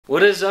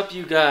What is up,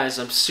 you guys?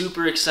 I'm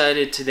super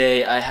excited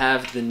today. I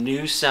have the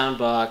new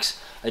SOUNDBOKS.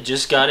 I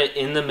just got it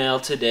in the mail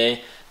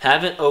today.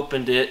 Haven't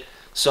opened it,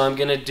 so I'm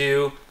gonna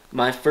do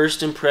my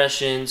first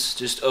impressions,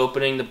 just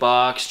opening the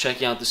box,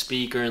 checking out the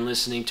speaker, and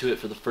listening to it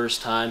for the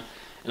first time.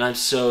 And I'm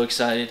so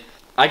excited.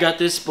 I got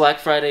this Black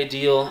Friday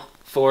deal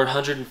for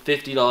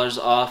 $150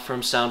 off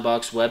from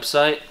SOUNDBOKS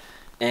website,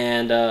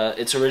 and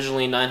it's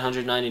originally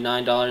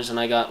 $999, and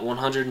I got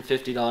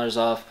 $150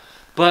 off.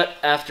 But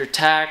after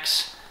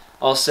tax,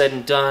 all said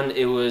and done,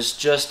 it was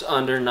just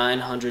under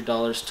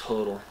 $900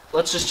 total.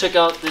 Let's just check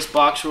out this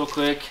box real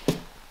quick.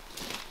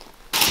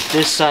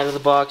 This side of the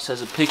box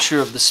has a picture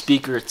of the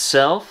speaker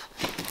itself,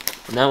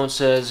 and that one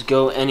says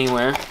 "Go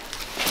Anywhere."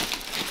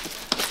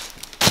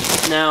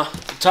 Now,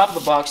 the top of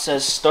the box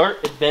says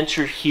 "Start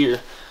Adventure Here,"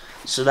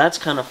 so that's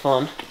kind of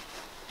fun.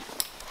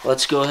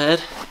 Let's go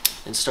ahead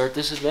and start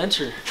this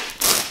adventure.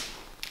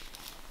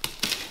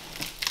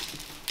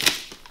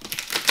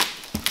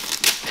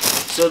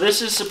 So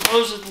this is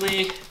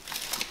supposedly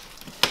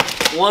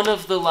one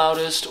of the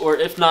loudest, or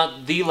if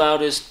not the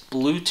loudest,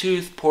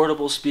 Bluetooth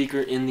portable speaker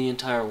in the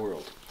entire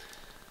world.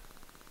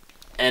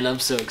 And I'm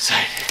so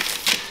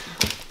excited.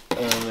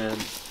 Oh man.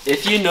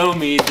 If you know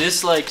me,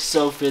 this like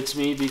so fits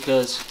me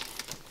because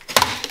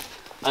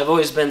I've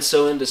always been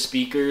so into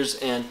speakers,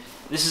 and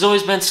this has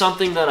always been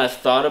something that I've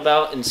thought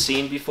about and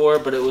seen before,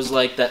 but it was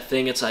like that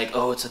thing, it's like,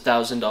 oh, it's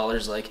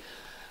 $1,000. Like,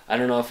 I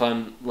don't know if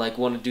I'm like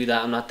want to do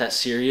that. I'm not that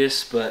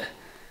serious, but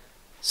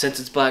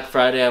since it's Black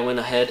Friday, I went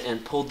ahead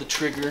and pulled the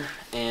trigger.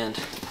 And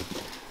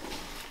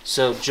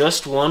so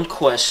just one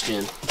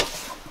question: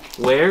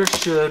 where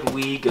should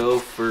we go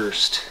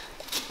first?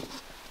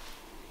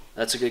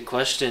 That's a good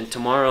question.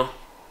 Tomorrow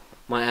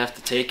might have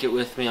to take it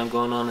with me. I'm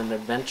going on an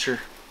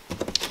adventure.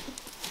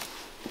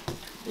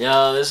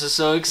 Yeah, this is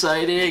so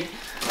exciting.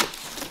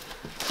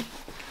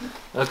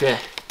 Okay,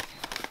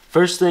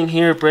 first thing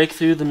here, break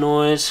through the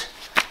noise.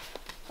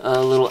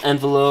 A little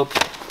envelope.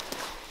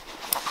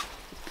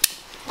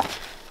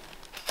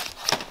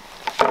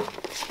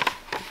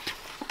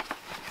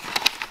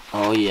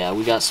 Oh yeah,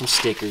 we got some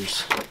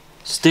stickers.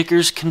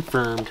 Stickers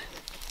confirmed.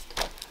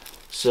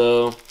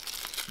 So,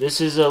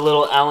 this is a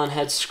little Allen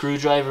head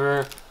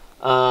screwdriver.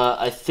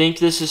 I think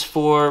this is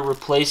for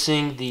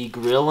replacing the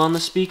grill on the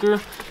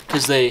speaker,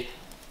 because they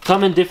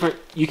come in different,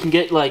 you can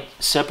get like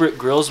separate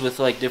grills with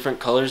like different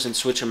colors and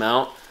switch them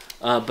out.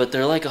 But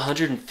they're like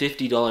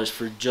 $150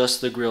 for just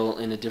the grill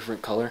in a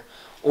different color.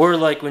 Or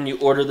like when you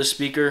order the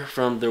speaker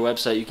from their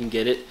website, you can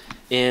get it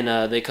in,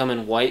 they come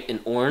in white and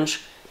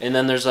orange. And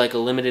then there's like a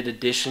limited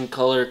edition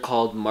color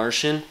called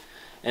Martian,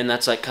 and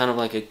that's like kind of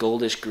like a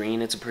goldish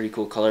green. It's a pretty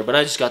cool color, but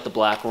I just got the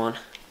black one.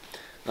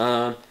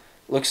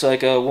 Looks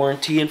like a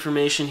warranty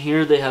information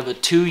here. They have a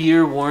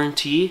 2-year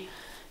warranty.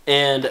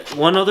 And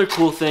one other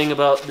cool thing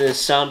about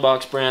this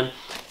SOUNDBOKS brand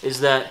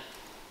is that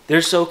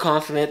they're so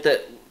confident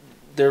that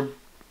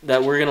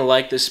we're gonna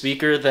like this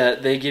speaker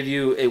that they give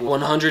you a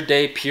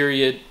 100-day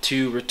period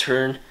to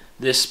return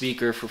this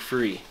speaker for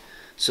free.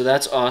 So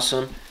that's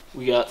awesome.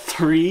 We got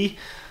 3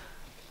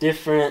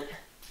 different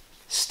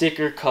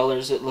sticker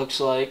colors, it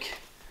looks like.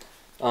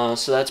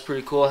 So that's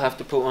pretty cool. I have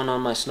to put one on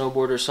my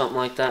snowboard or something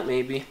like that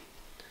maybe.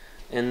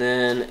 And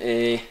then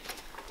a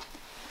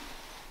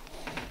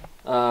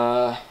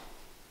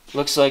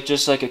looks like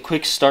just like a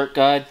quick start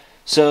guide.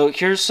 So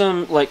here's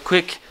some like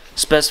quick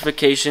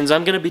specifications.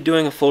 I'm gonna be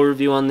doing a full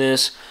review on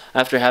this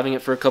after having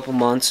it for a couple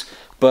months,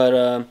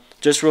 but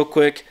just real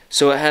quick,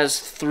 so it has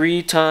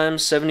 3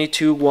 times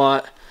 72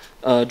 watt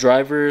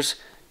drivers,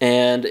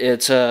 and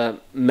its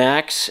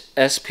max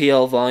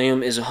SPL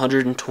volume is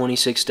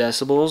 126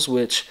 decibels,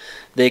 which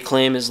they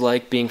claim is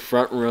like being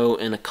front row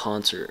in a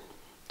concert.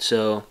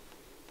 So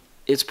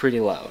it's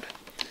pretty loud.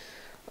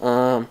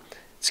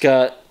 It's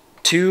got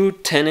 2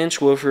 10-inch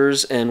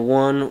woofers and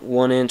 1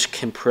 1-inch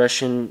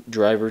compression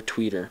driver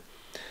tweeter.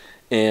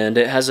 And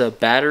it has a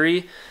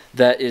battery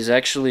that is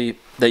actually,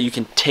 that you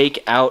can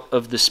take out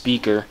of the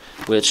speaker,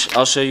 which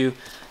I'll show you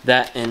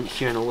that in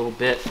here in a little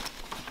bit.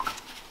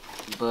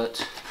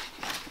 But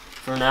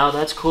for now,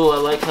 that's cool. I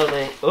like how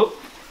they,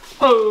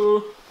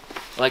 I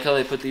like how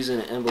they put these in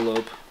an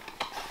envelope.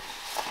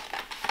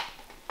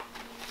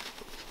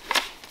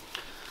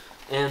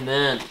 And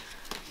then,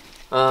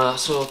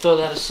 so I'll throw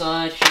that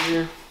aside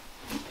here.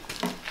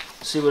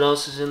 See what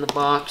else is in the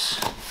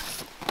box.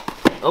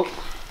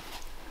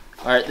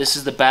 Alright, this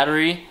is the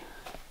battery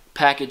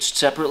packaged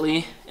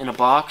separately in a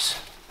box.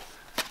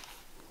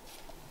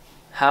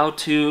 How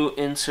to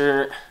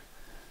insert,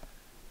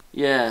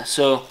 yeah,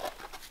 so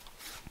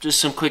just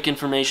some quick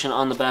information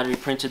on the battery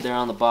printed there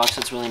on the box.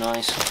 That's really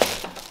nice.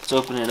 Let's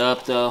open it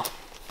up though.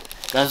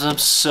 Guys, I'm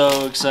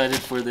so excited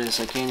for this.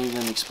 I can't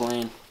even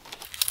explain.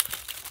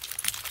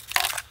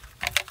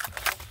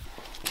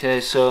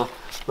 Okay, so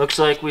looks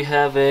like we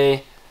have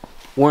a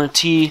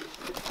warranty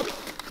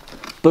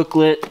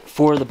booklet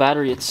for the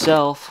battery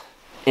itself.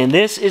 And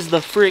this is the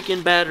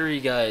freaking battery,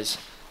 guys.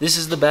 This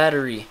is the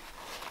battery.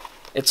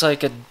 It's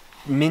like a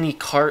mini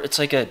cart. It's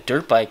like a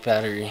dirt bike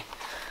battery.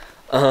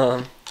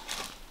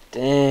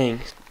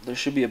 Dang. there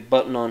should be a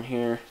button on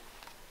here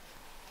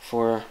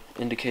for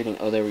indicating.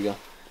 Oh, there we go.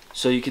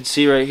 So you can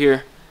see right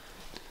here,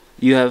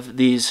 you have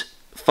these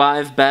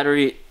 5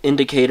 battery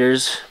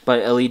indicators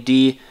by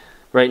LED.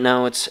 Right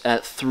now it's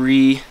at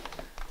 3.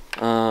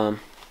 And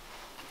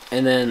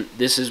then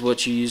this is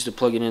what you use to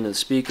plug it into the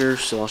speaker.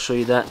 So I'll show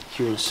you that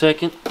here in a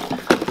second.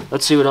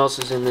 Let's see what else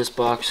is in this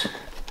box.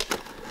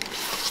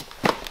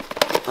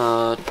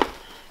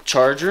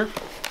 Charger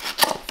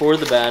for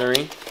the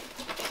battery.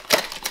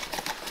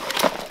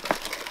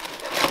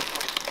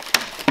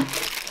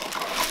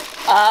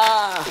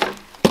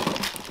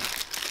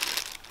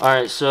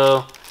 Alright,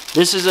 so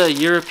this is a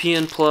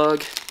European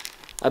plug,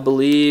 I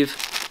believe,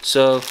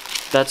 so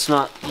that's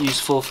not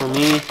useful for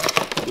me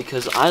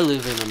because I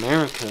live in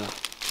America.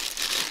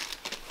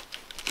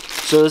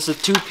 So this is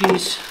a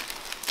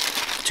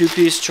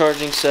two-piece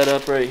charging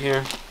setup right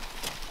here.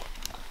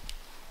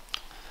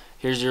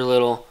 Here's your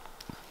little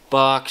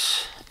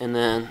box, and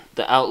then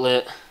the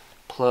outlet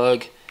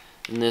plug,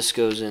 and this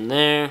goes in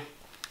there.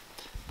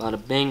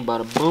 Bada bing,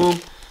 bada boom.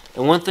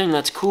 And one thing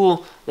that's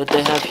cool that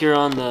they have here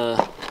on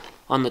the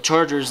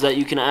charger is that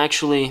you can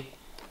actually,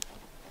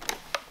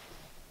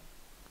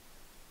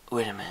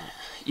 wait a minute.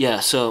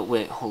 Yeah, so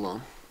wait, hold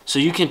on. So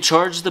you can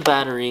charge the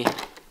battery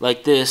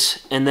like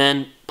this and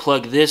then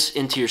plug this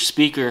into your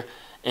speaker,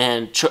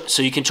 and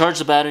so you can charge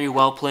the battery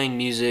while playing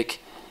music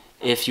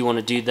if you want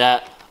to do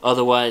that.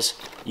 Otherwise,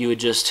 you would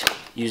just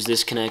use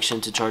this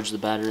connection to charge the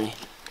battery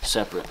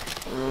separate.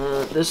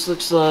 This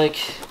looks like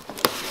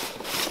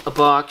a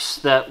box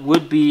that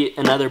would be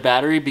another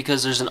battery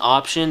because there's an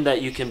option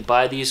that you can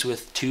buy these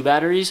with 2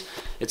 batteries.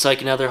 It's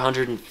like another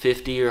 $150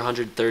 or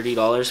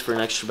 $130 for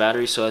an extra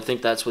battery, so I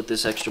think that's what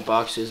this extra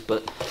box is,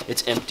 but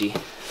it's empty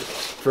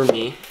for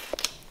me.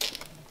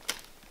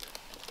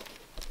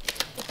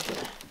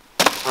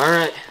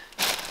 Alright,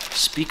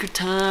 speaker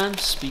time,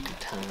 speaker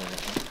time.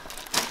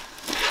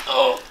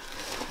 Oh!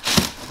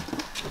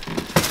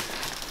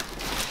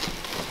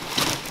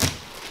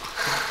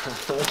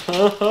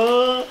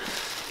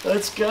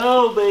 Let's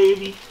go,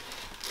 baby.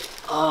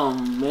 Oh,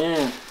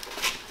 man.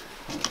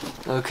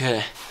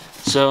 Okay,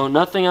 so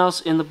nothing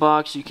else in the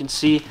box. You can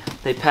see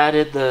they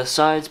padded the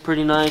sides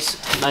pretty nice.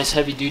 Nice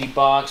heavy-duty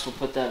box. We'll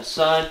put that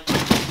aside.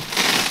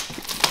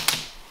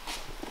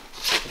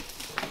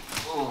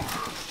 Oh.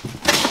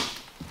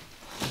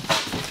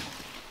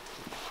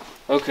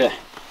 Okay.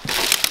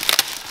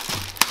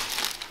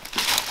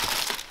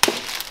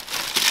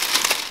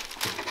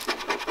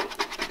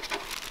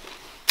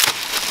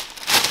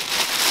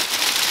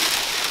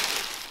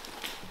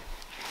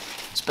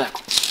 It's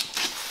backwards.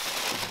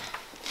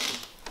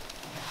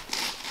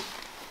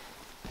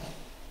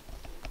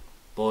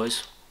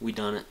 Boys, we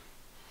done it.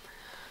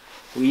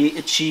 We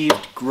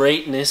achieved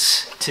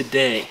greatness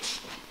today.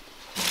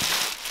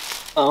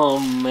 Oh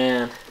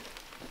man.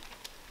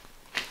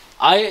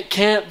 I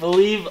can't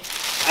believe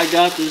I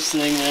got this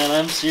thing, man.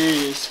 I'm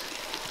serious.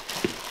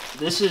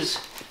 This is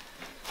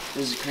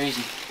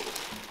crazy.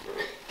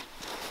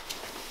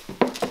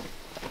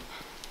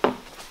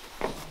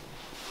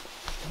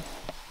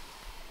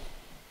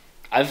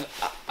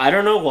 I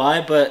don't know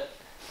why, but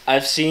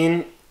I've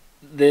seen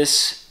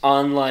this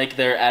on like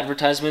their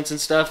advertisements and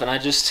stuff, and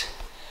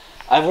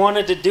I've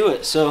wanted to do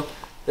it, so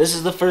this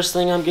is the first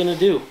thing I'm gonna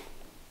do.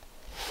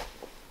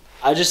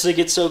 I just think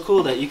it's so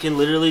cool that you can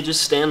literally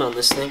just stand on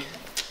this thing.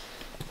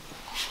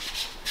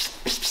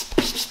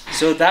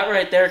 So that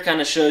right there kind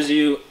of shows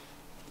you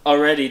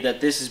already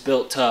that this is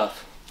built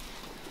tough.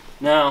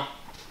 Now,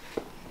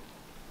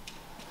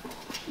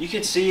 you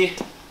can see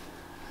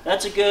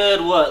that's a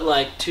good, what,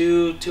 like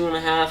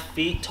 2.5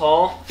 feet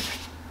tall.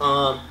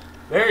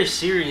 Very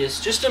serious.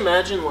 Just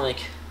imagine like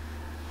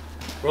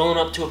rolling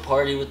up to a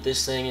party with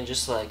this thing and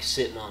just like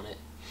sitting on it.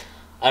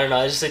 I don't know,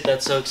 I just think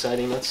that's so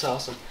exciting. That's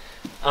awesome.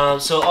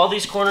 So all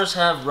these corners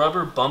have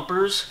rubber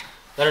bumpers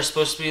that are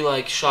supposed to be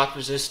like shock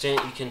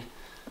resistant. You can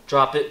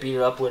drop it, beat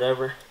it up,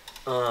 whatever.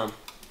 And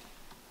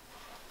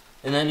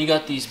then you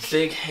got these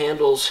big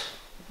handles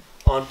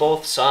on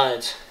both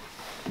sides,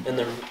 and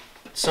they're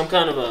some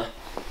kind of a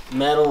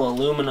metal,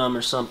 aluminum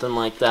or something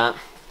like that.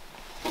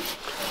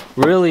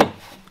 Really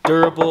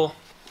durable,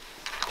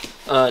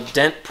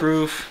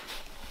 dent-proof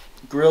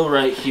grill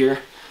right here.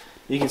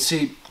 You can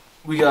see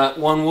we got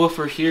one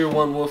woofer here,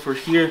 one woofer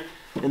here,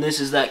 and this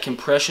is that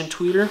compression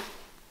tweeter.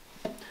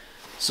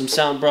 Some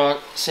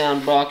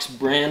SOUNDBOKS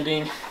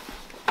branding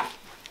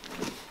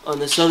on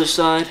this other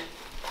side.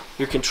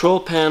 Your control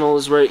panel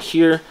is right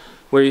here,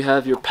 where you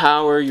have your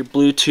power, your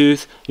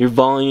Bluetooth, your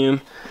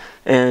volume,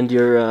 and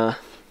your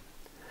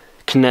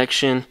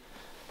connection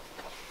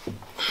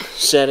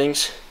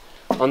settings.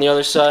 On the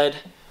other side,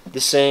 the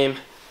same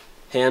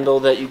handle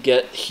that you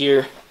get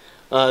here.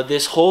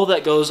 This hole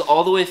that goes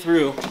all the way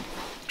through.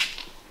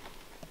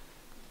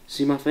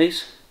 See my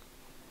face?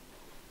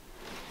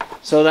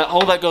 So that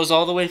hole that goes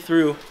all the way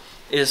through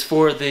is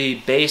for the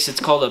bass. It's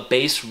called a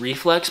bass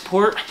reflex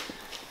port,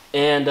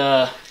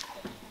 and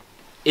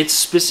it's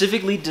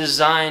specifically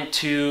designed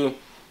to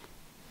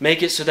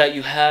make it so that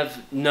you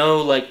have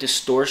no like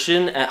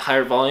distortion at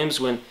higher volumes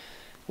when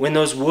when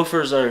those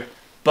woofers are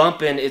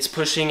bumping, it's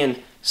pushing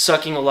and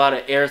sucking a lot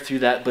of air through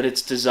that, but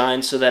it's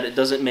designed so that it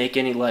doesn't make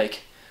any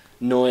like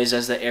noise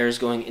as the air is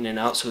going in and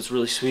out, so it's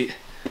really sweet.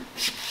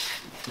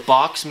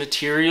 Box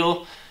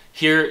material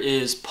here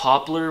is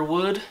poplar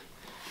wood,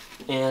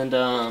 and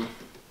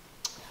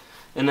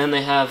then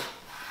they have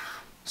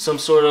some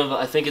sort of,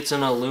 I think it's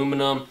an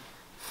aluminum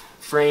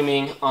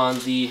framing on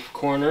the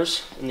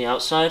corners and the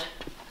outside.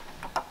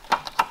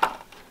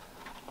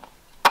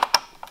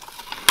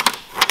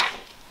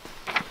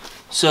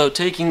 So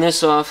taking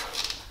this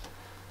off,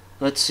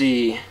 let's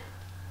see.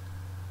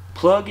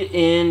 Plug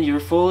in your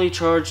fully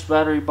charged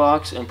battery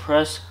box and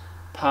press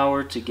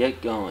power to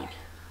get going.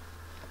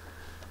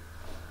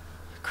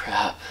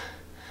 Crap.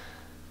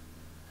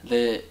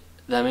 That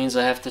means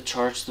I have to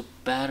charge the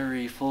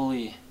battery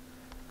fully.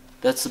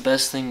 That's the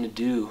best thing to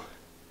do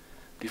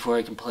before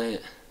I can play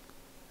it.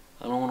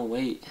 I don't want to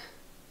wait.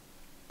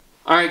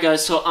 Alright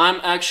guys, so I'm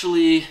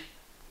actually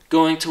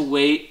going to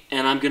wait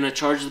and I'm going to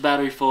charge the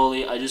battery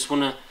fully. I just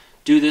want to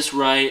do this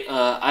right.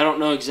 I don't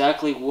know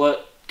exactly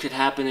what could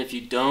happen if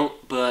you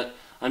don't, but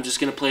I'm just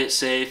going to play it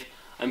safe.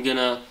 I'm going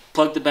to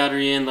plug the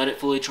battery in, let it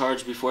fully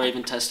charge before I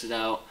even test it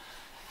out.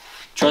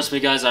 Trust me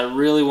guys, I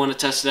really want to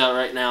test it out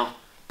right now.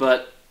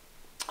 But,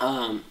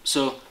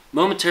 so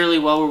momentarily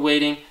while we're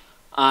waiting,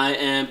 I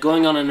am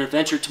going on an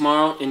adventure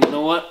tomorrow, and you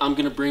know what? I'm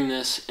going to bring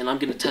this and I'm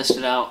going to test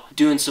it out.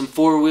 Doing some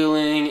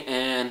four-wheeling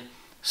and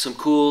some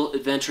cool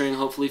adventuring,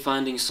 hopefully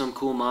finding some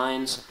cool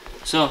mines.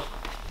 So,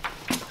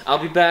 I'll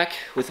be back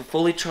with a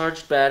fully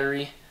charged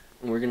battery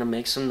and we're going to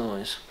make some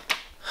noise.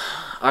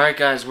 Alright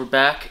guys, we're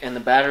back and the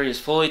battery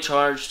is fully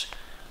charged,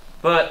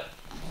 but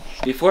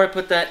before I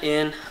put that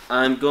in,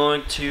 I'm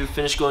going to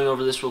finish going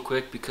over this real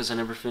quick because I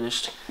never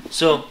finished.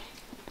 So,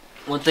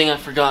 one thing I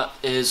forgot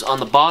is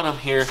on the bottom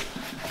here,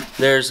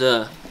 there's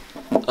a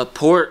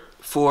port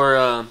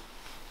for,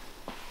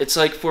 it's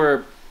like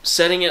for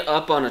setting it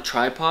up on a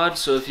tripod.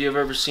 So if you've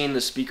ever seen the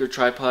speaker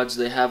tripods,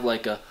 they have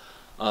like a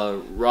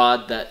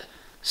rod that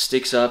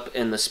sticks up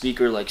and the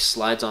speaker like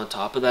slides on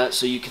top of that,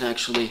 so you can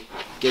actually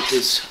get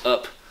this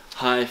up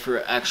high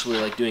for actually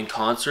like doing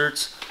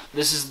concerts.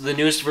 This is the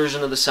newest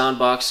version of the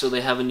SOUNDBOKS, so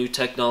they have a new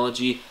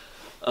technology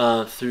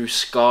through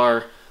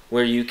SCAR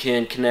where you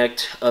can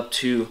connect up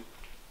to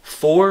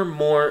 4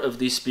 more of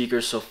these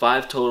speakers, so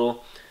 5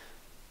 total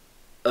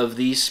of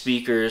these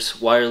speakers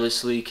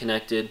wirelessly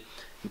connected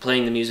and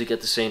playing the music at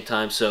the same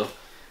time. So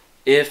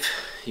if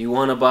you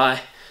want to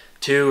buy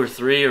 2 or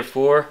 3 or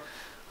 4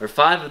 or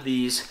 5 of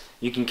these,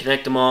 you can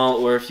connect them all,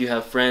 or if you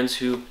have friends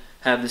who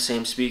have the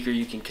same speaker,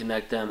 you can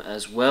connect them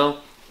as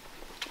well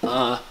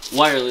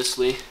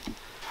wirelessly.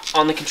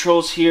 On the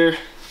controls here,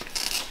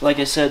 like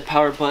I said,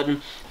 power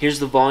button. Here's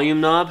the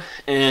volume knob,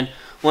 and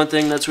one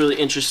thing that's really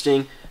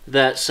interesting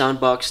that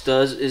SOUNDBOKS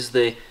does is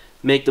they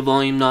make the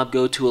volume knob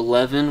go to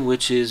 11,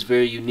 which is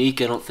very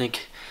unique. I don't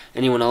think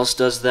anyone else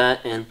does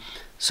that, and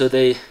so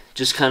they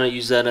just kind of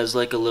use that as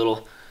like a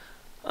little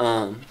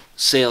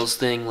sales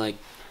thing, like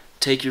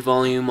take your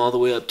volume all the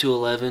way up to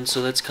 11,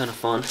 so that's kind of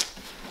fun.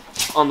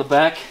 On the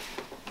back,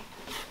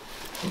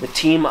 the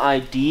team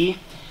ID.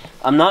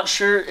 I'm not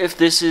sure if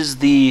this is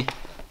the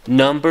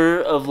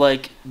number of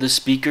like the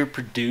speaker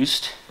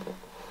produced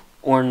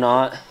or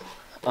not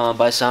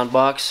by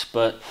SOUNDBOKS,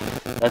 but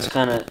that's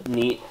kind of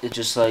neat. It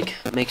just like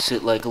makes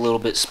it like a little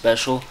bit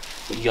special.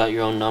 You got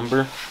your own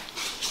number.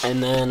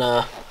 And then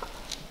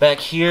back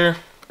here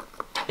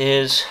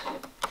is,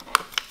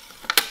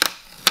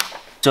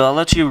 so I'll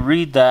let you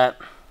read that.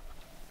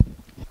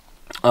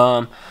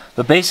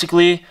 But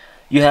basically,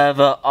 you have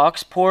an aux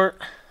port,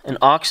 an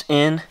aux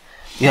in,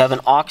 you have an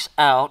aux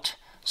out,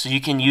 so you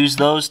can use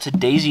those to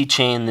daisy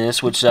chain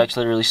this, which is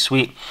actually really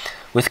sweet,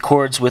 with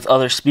cords with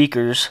other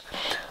speakers.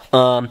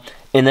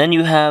 And then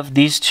you have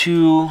these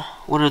two,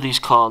 what are these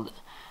called?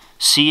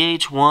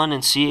 CH1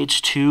 and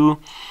CH2.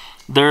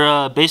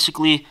 They're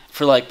basically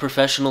for like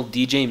professional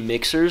DJ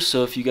mixers,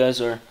 so if you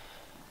guys are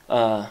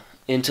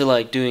into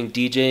like doing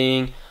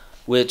DJing,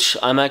 which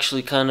I'm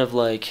actually kind of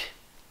like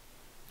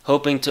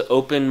hoping to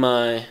open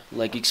my,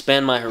 like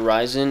expand my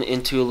horizon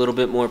into a little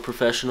bit more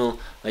professional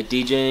like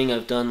DJing.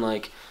 I've done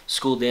like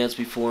school dance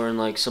before and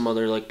like some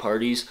other like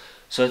parties,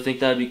 so I think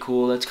that'd be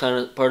cool. That's kind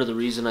of part of the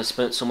reason I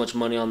spent so much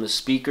money on this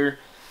speaker.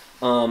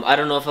 I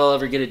don't know if I'll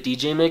ever get a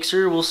DJ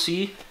mixer, we'll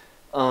see.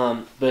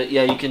 But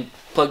yeah, you can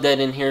plug that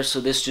in here,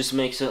 so this just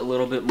makes it a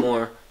little bit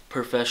more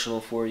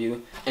professional for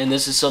you. And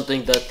this is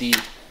something that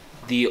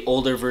the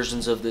older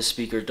versions of this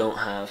speaker don't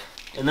have.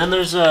 And then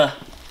there's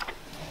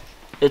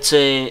it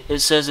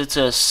says it's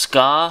a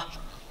ska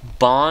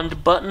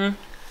bond button.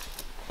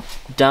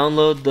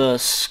 Download the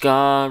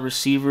ska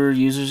receiver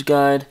user's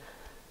guide.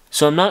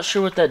 So I'm not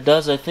sure what that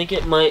does. I think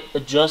it might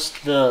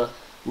adjust the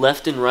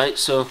left and right.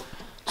 So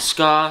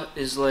ska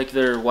is like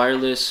their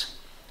wireless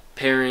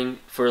pairing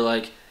for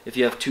like if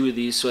you have 2 of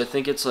these. So I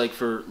think it's like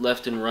for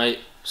left and right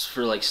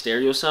for like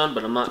stereo sound,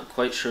 but I'm not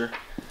quite sure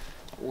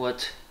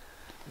what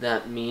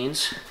that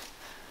means.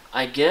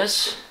 I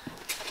guess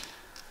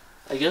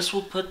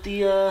we'll put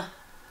the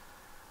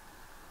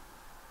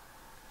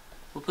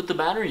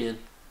battery in.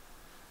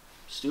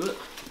 let's do it.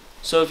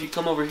 So if you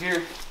come over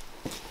here,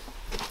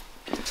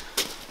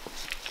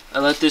 I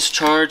let this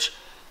charge.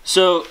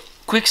 So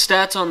quick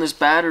stats on this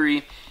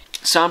battery.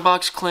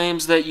 SOUNDBOKS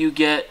claims that you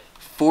get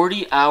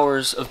 40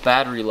 hours of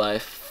battery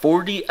life.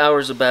 40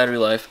 hours of battery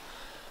life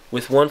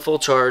with one full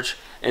charge,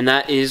 and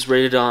that is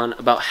rated on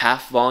about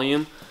half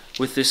volume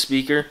with this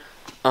speaker.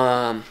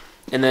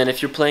 And then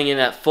if you're playing it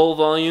at full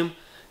volume,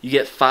 you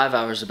get 5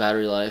 hours of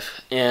battery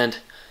life, and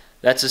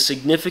that's a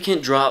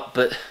significant drop.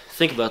 But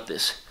think about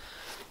this: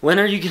 when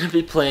are you going to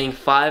be playing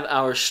 5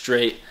 hours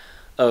straight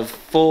of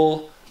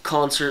full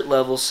concert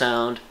level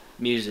sound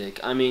music?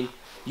 I mean,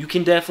 you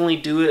can definitely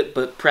do it,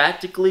 but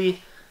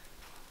practically,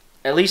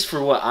 at least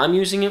for what I'm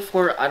using it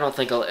for, I don't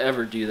think I'll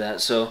ever do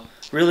that. So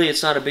really,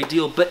 it's not a big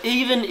deal. But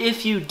even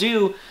if you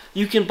do,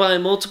 you can buy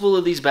multiple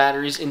of these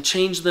batteries and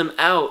change them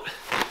out.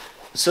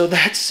 So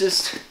that's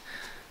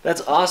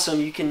awesome.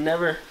 You can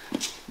never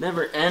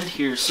end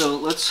here. So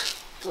let's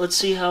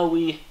see how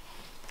we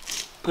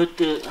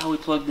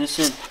plug this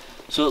in.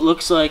 So it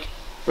looks like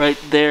right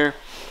there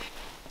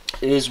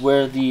is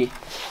where the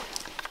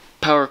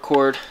power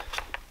cord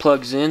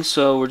plugs in.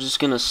 So we're just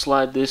gonna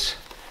slide this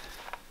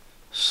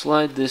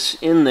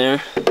in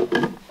there,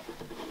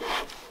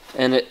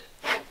 and it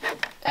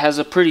has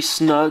a pretty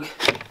snug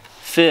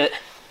fit,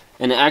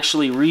 and it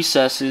actually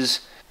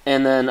recesses.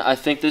 And then I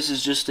think this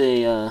is just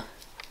a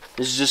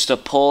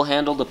pull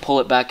handle to pull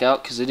it back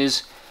out, because it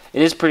is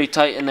pretty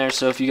tight in there.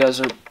 So if you guys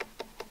are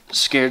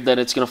scared that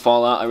it's gonna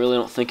fall out, I really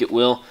don't think it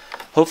will.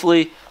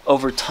 Hopefully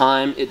over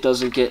time it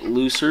doesn't get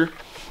looser.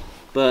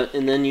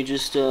 And then you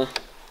just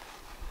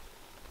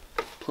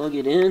plug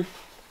it in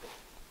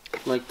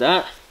like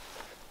that.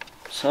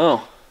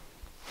 So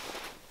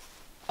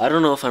I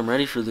don't know if I'm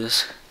ready for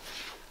this.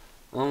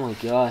 Oh my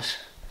gosh,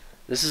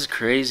 this is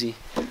crazy.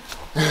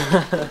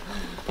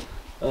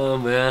 Oh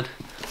man.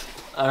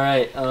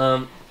 Alright,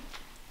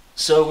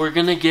 so we're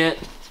gonna get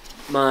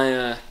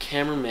my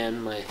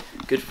cameraman, my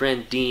good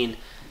friend Dean,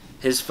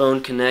 his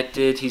phone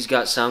connected. He's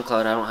got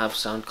SoundCloud. I don't have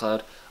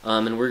SoundCloud.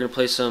 And we're gonna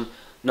play some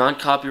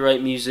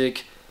non-copyright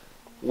music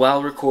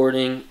while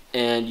recording,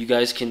 and you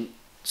guys can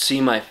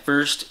see my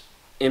first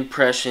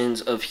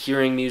impressions of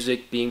hearing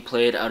music being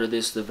played out of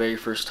this the very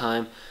first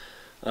time.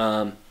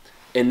 And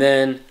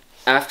then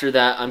after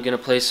that, I'm gonna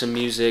play some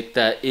music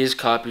that is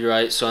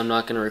copyright, so I'm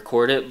not gonna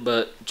record it,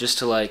 but just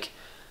to like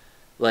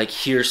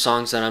hear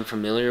songs that I'm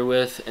familiar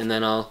with, and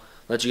then I'll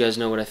let you guys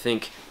know what I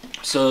think.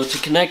 So to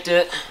connect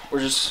it,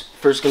 we're just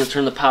first gonna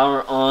turn the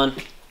power on,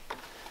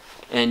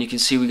 and you can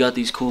see we got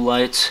these cool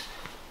lights.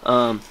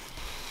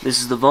 This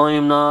is the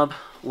volume knob.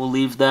 We'll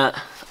leave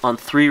that on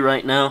 3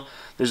 right now.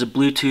 There's a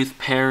Bluetooth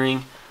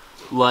pairing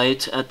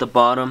light at the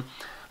bottom.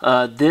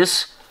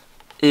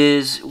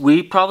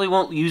 We probably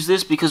won't use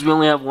this because we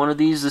only have one of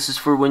these. This is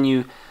for when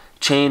you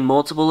chain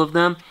multiple of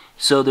them.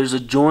 So there's a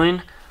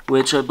join,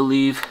 which I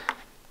believe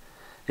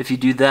if you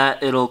do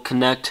that, it'll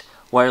connect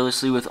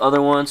wirelessly with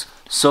other ones.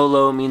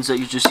 Solo means that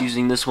you're just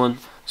using this one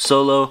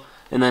solo.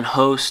 And then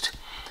host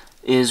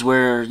is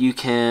where you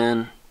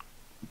can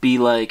be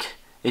like,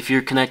 if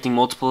you're connecting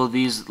multiple of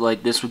these,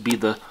 like this would be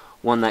the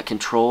one that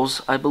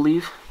controls, I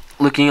believe.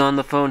 Looking on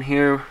the phone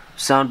here,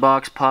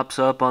 SOUNDBOKS pops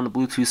up on the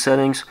Bluetooth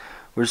settings.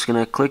 We're just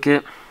gonna click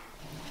it,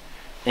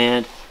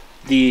 and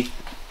the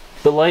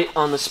light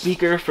on the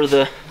speaker for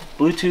the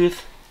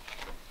Bluetooth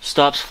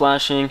stops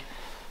flashing,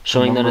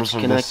 showing that it's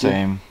connected. The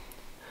same.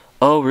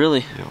 Oh,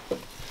 really? Yep.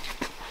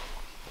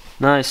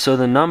 Nice. So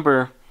the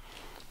number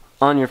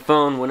on your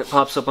phone when it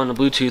pops up on the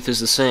Bluetooth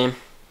is the same.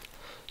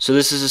 So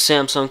this is a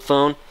Samsung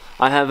phone.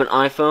 I have an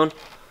iPhone,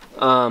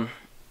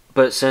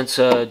 but since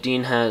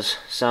Dean has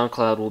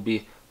SoundCloud, we'll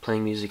be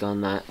playing music on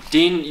that.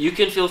 Dean, you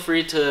can feel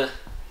free to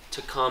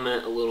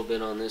comment a little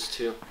bit on this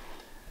too.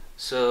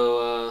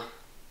 So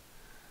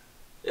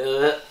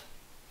yeah,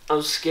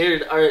 I'm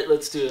scared. Alright,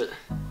 let's do it.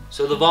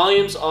 So the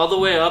volume's all the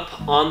way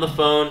up on the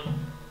phone,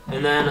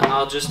 and then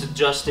I'll just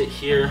adjust it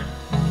here.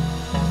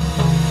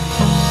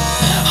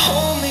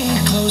 Hold me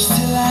close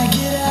till I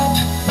get up.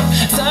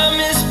 Time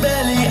is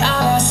barely on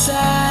our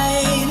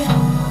side.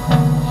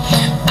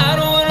 I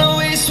don't wanna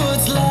waste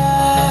what's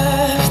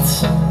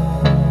left.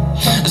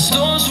 The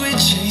storms we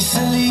chase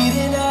are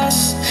leading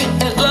us,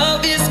 and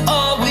love is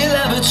all we'll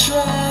ever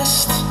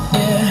trust.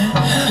 Yeah,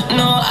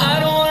 no, I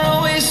don't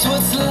wanna waste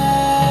what's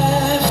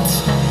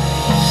left.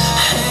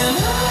 And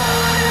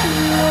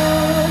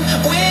on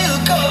we'll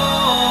go,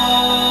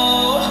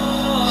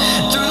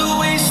 through the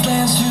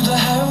wastelands, through the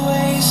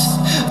highways,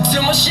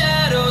 till my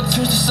shadow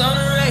turns to sun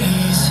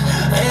rays.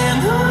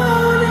 And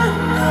on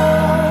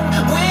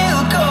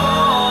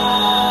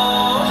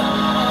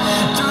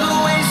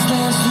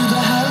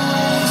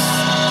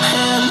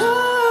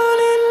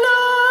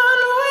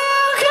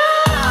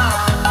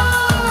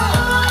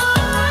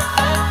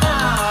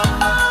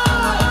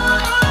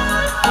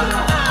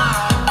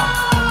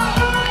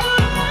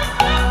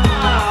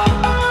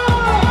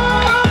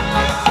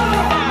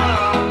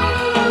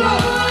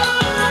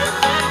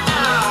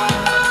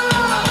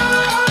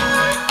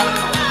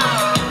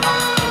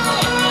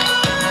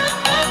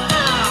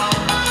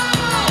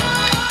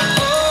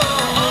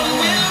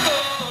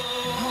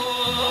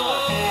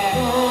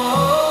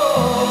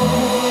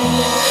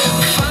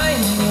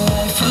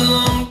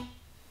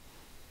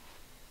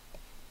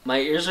My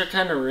ears are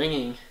kind of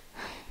ringing.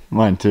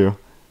 Mine too.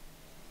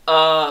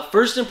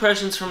 First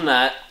impressions from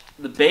that,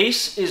 the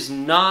bass is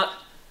not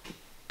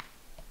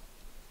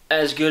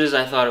as good as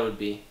I thought it would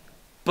be.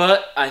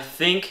 But I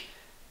think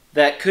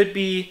that could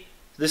be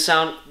the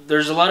sound.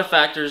 There's a lot of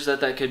factors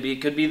that could be.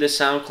 It could be the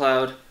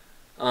SoundCloud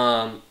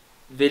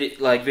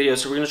video.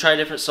 So we're going to try a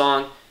different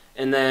song.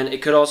 And then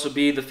it could also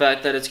be the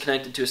fact that it's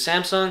connected to a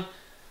Samsung.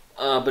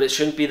 But it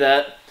shouldn't be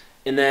that.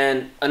 And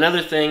then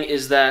another thing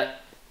is that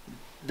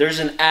there's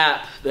an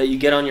app that you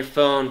get on your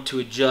phone to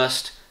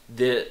adjust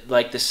the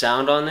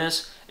sound on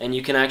this, and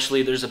you can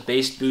actually, there's a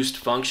bass boost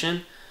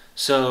function.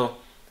 So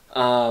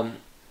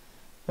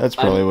that's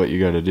probably what you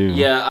got to do.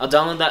 Yeah, I'll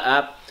download that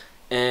app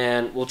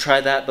and we'll try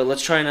that. But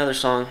let's try another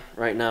song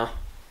right now.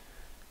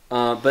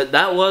 But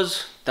that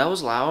was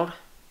loud,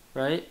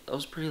 right? That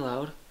was pretty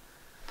loud.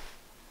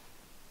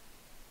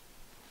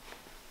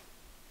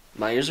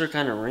 My ears are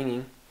kind of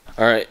ringing.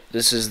 All right,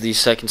 this is the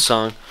second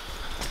song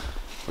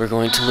we're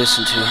going to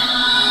listen to.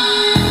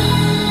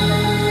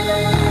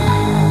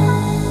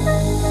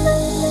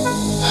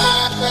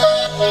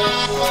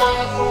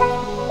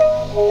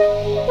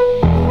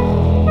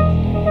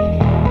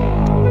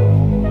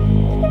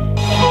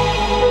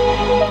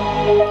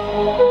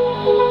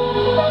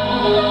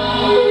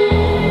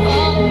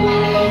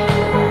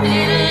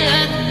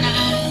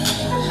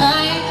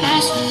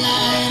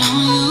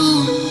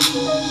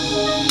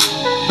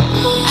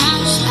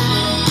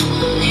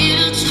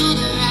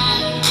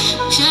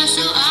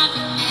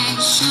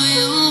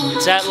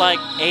 It's at like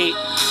 8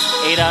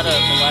 out of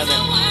 11.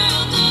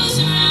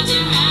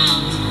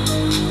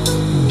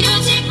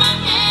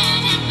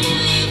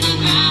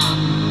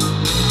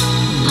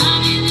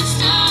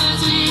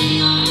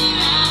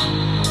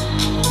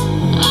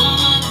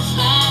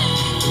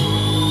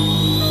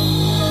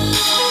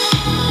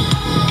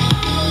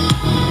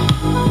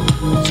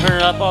 Turn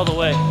it up all the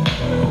way.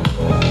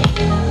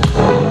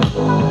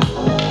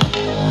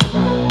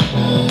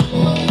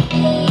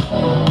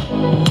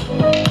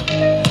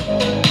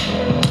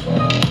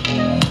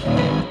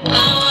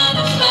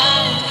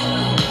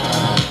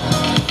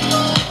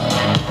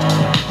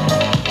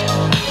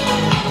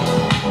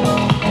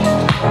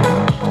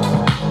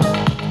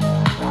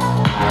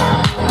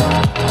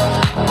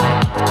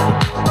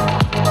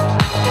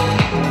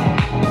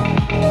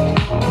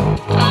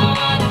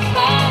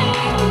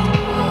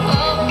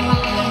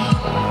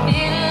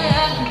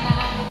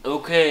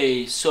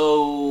 Okay,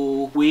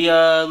 so we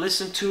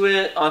listened to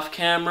it off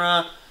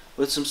camera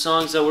with some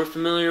songs that we're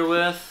familiar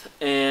with,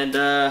 and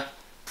I'm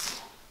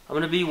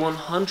gonna be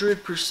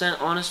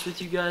 100% honest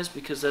with you guys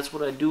because that's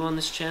what I do on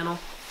this channel.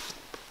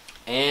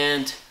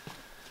 And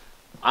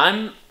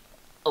I'm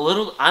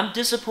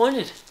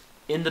disappointed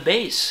in the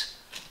bass.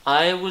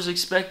 I was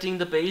expecting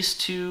the bass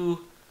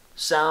to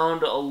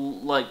sound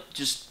like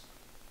just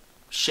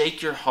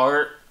shake your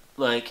heart.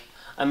 Like,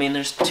 I mean,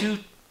 there's two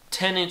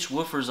 10-inch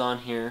woofers on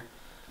here.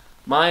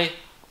 My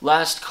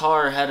last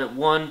car had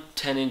one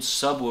 10-inch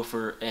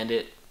subwoofer, and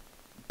it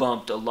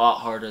bumped a lot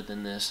harder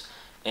than this.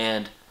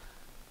 And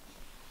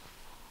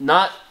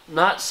not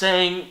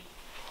saying,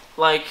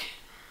 like,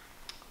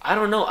 I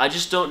don't know, I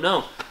just don't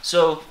know.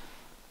 So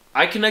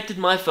I connected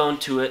my phone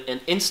to it, and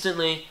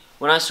instantly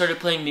when I started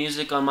playing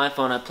music on my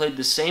phone, I played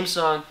the same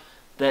song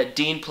that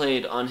Dean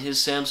played on his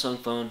Samsung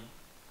phone.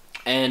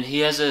 And he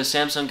has a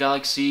Samsung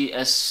Galaxy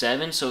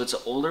S7, so it's an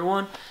older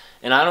one.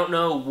 And I don't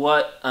know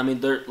what, I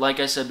mean, like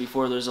I said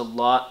before, there's a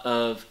lot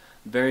of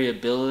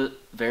variables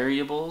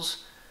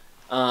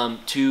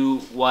to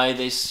why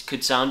they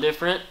could sound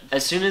different.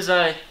 As soon as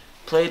I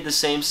played the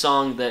same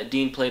song that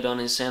Dean played on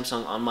his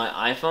Samsung on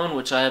my iPhone,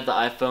 which I have the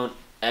iPhone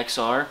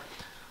XR,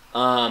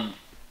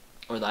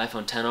 or the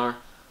iPhone XR,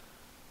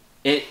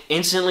 it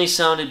instantly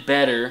sounded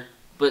better,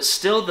 but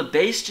still the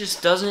bass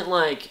just doesn't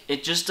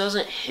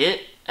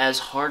hit as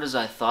hard as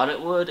I thought it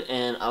would,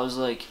 and I was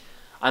like,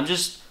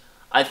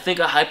 I think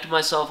I hyped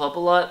myself up a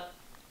lot,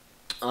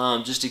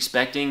 just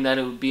expecting that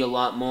it would be a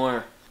lot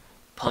more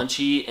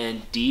punchy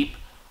and deep.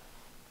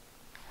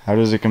 How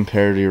does it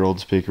compare to your old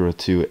speaker with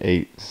two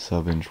 8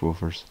 sub-inch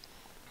woofers?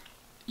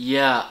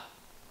 Yeah,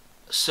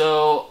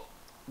 so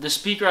the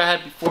speaker I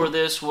had before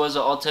this was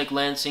an Altec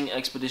Lansing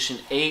Expedition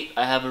 8.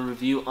 I have a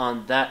review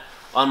on that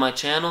on my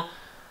channel,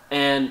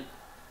 and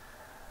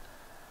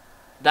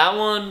that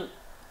one,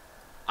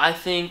 I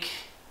think,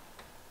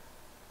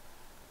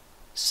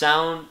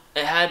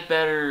 it had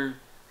better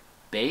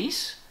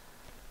bass.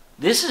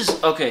 This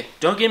is, okay,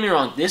 don't get me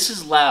wrong, this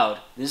is loud.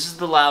 This is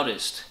the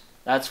loudest,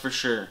 that's for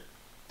sure.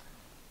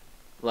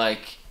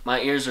 Like,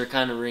 my ears are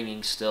kind of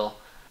ringing still.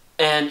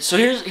 And so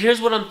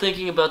here's what I'm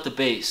thinking about the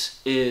bass,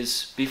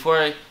 is, before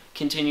I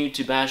continue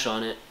to bash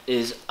on it,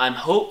 is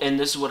and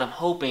this is what I'm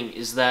hoping,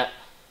 is that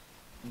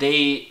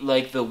they,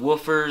 like, the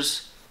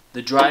woofers,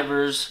 the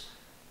drivers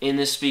in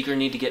this speaker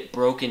need to get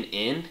broken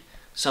in.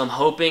 So I'm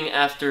hoping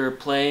after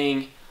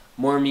playing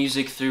more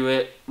music through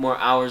it, more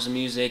hours of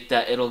music,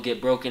 that it'll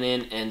get broken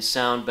in and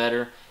sound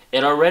better.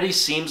 It already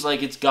seems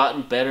like it's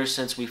gotten better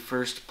since we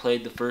first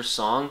played the first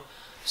song,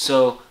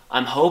 so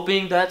I'm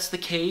hoping that's the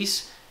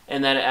case,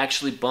 and that it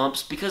actually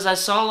bumps, because I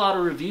saw a lot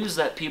of reviews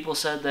that people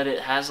said that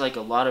it has like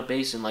a lot of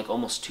bass and like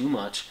almost too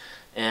much,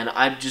 and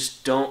I'm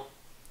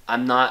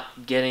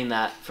not getting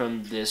that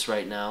from this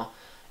right now.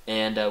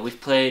 And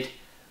we've played,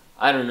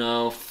 I don't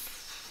know,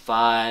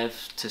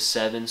 5 to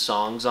 7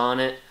 songs on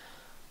it,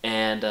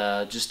 and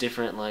just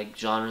different like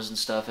genres and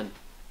stuff, and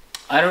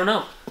I don't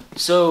know.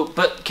 So,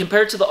 but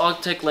compared to the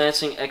Augtech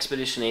Lansing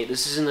Expedition 8,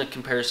 this isn't a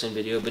comparison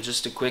video, but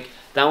just a quick,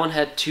 that one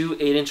had 2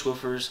 8-inch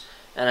woofers,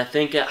 and I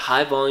think at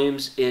high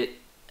volumes it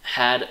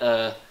had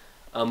a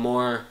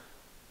more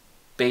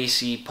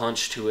bassy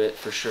punch to it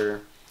for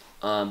sure.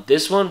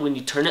 This one, when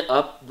you turn it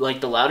up,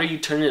 like the louder you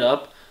turn it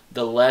up,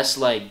 the less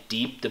like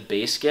deep the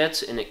bass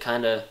gets, and it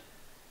kind of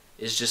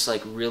is just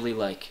like really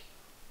like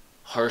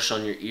harsh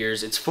on your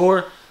ears. It's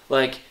for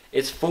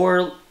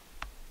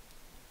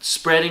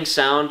spreading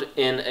sound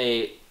in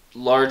a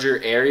larger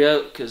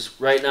area,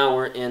 because right now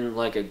we're in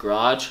like a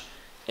garage,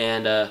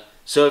 and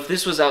so if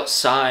this was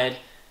outside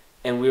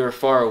and we were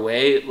far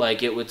away,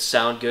 like it would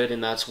sound good,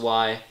 and that's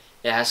why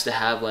it has to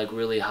have like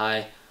really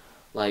high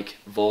like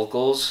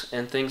vocals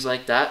and things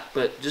like that.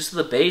 But just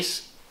the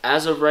bass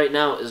as of right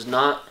now is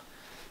not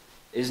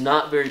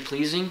very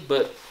pleasing.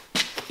 But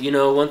you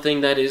know, one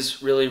thing that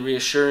is really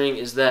reassuring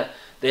is that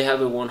they have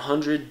a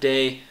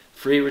 100-day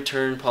free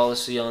return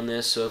policy on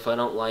this, so if I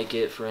don't like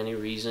it for any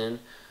reason,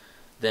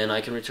 then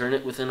I can return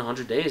it within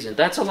 100 days, and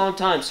that's a long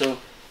time. So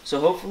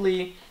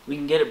hopefully we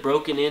can get it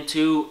broken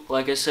into.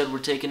 Like I said, we're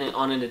taking it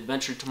on an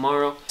adventure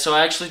tomorrow. So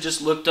I actually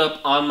just looked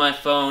up on my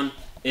phone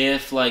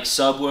if like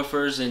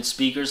subwoofers and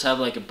speakers have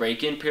like a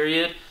break-in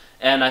period,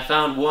 and I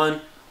found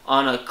one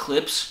on a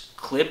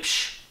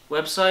Klipsch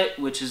website,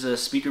 which is a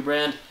speaker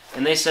brand,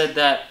 and they said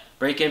that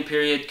break-in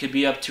period could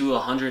be up to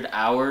 100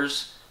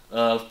 hours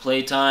of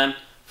playtime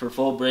for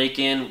full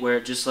break-in, where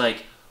it just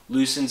like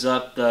loosens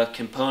up the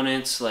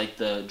components, like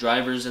the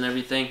drivers and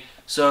everything.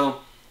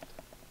 So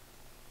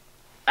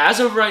as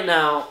of right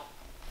now,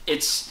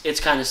 it's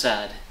kind of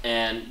sad,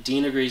 and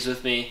Dean agrees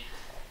with me.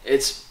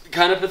 It's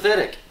kind of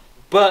pathetic,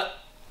 but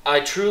I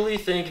truly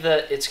think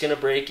that it's gonna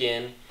break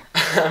in.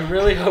 I'm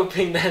really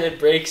hoping that it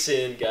breaks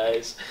in,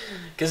 guys,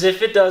 because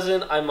if it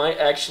doesn't, I might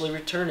actually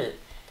return it.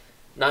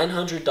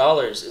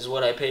 $900 is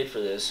what I paid for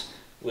this,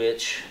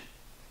 which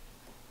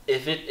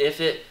if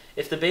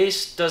the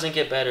bass doesn't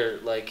get better,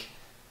 like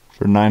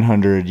for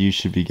 $900, you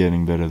should be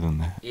getting better than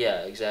that.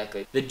 Yeah,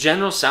 exactly. The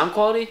general sound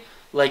quality,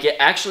 like it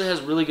actually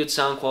has really good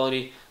sound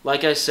quality.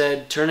 Like I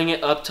said, turning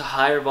it up to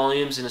higher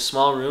volumes in a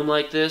small room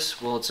like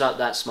this, well, it's not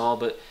that small,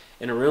 but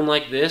in a room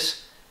like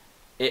this,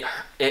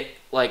 it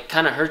like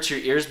kind of hurts your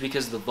ears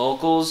because the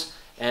vocals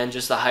and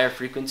just the higher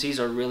frequencies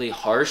are really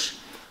harsh,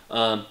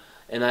 and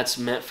that's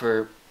meant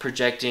for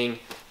projecting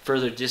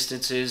further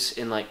distances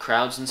in like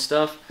crowds and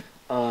stuff.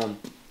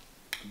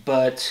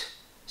 But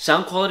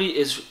sound quality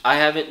is, I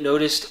haven't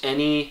noticed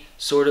any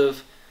sort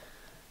of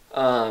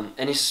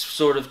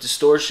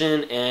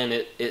distortion, and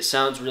it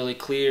sounds really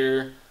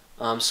clear.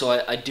 So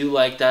I do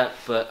like that,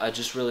 but I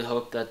just really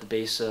hope that the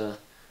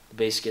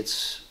bass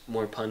gets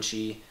more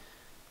punchy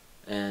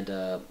and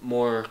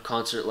more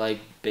concert-like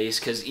bass,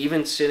 because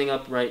even sitting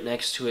up right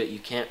next to it, you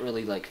can't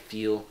really like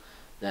feel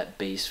that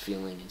bass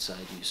feeling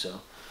inside you.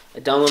 So I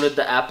downloaded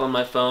the app on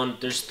my phone.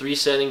 There's 3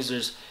 settings.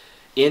 There's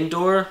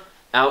indoor,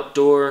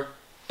 outdoor,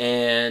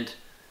 and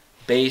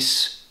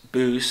bass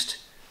boost,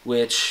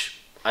 which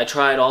I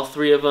tried all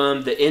 3 of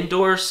them. The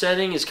indoor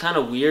setting is kind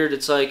of weird.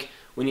 It's like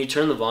when you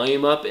turn the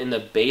volume up and the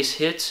bass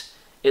hits,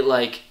 it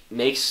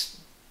makes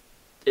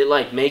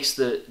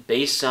the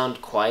bass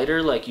sound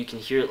quieter, like you can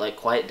hear it like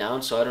quiet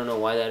down, so I don't know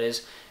why that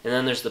is. And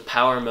then there's the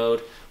power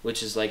mode,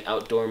 which is like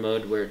outdoor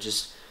mode, where it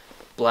just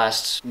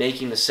blasts,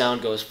 making the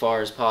sound go as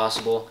far as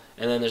possible.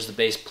 And then there's the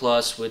bass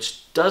plus,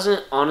 which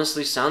doesn't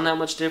honestly sound that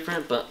much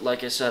different, but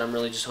like I said, I'm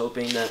really just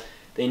hoping that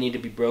they need to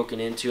be broken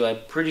into. I'm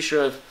pretty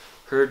sure I've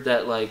heard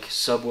that like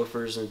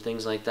subwoofers and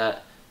things like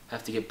that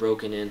have to get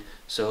broken in,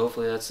 so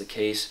hopefully that's the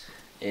case,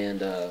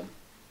 and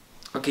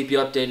I'll keep you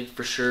updated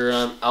for sure.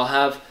 I'll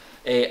have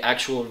a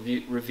actual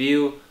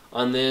review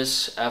on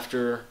this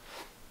after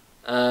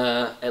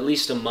at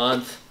least a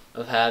month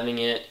of having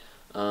it,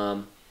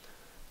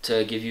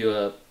 to give you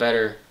a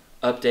better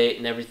update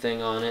and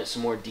everything on it,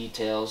 some more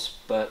details.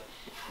 But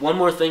one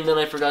more thing that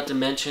I forgot to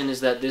mention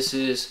is that this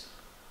is,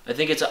 I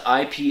think it's an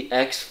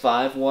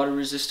IPX5 water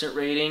resistant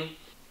rating.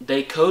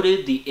 They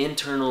coated the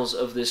internals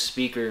of this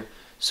speaker,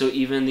 so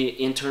even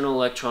the internal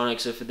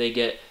electronics, if they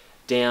get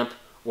damp,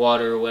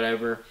 water, or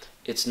whatever,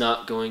 it's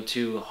not going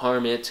to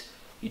harm it.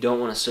 You don't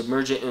want to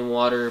submerge it in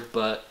water,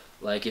 but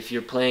like if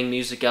you're playing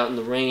music out in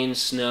the rain,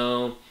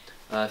 snow,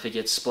 if it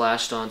gets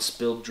splashed on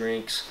spilled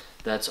drinks,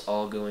 that's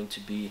all going to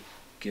be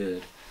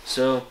good.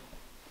 So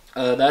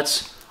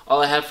that's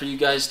all I have for you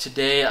guys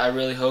today. I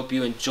really hope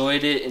you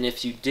enjoyed it, and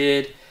if you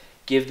did,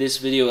 give this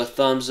video a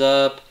thumbs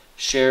up,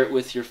 share it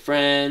with your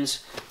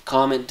friends,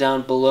 comment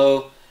down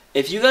below.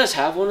 If you guys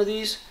have one of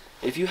these,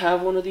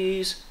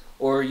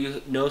 or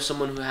you know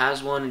someone who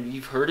has one and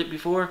you've heard it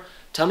before,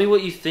 tell me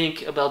what you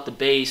think about the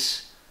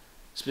bass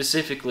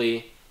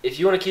specifically. If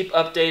you want to keep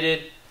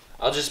updated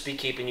I'll just be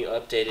keeping you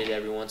updated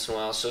every once in a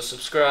while. So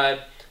subscribe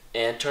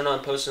and turn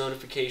on post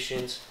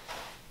notifications.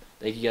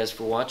 Thank you guys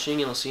for watching,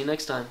 and I'll see you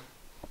next time.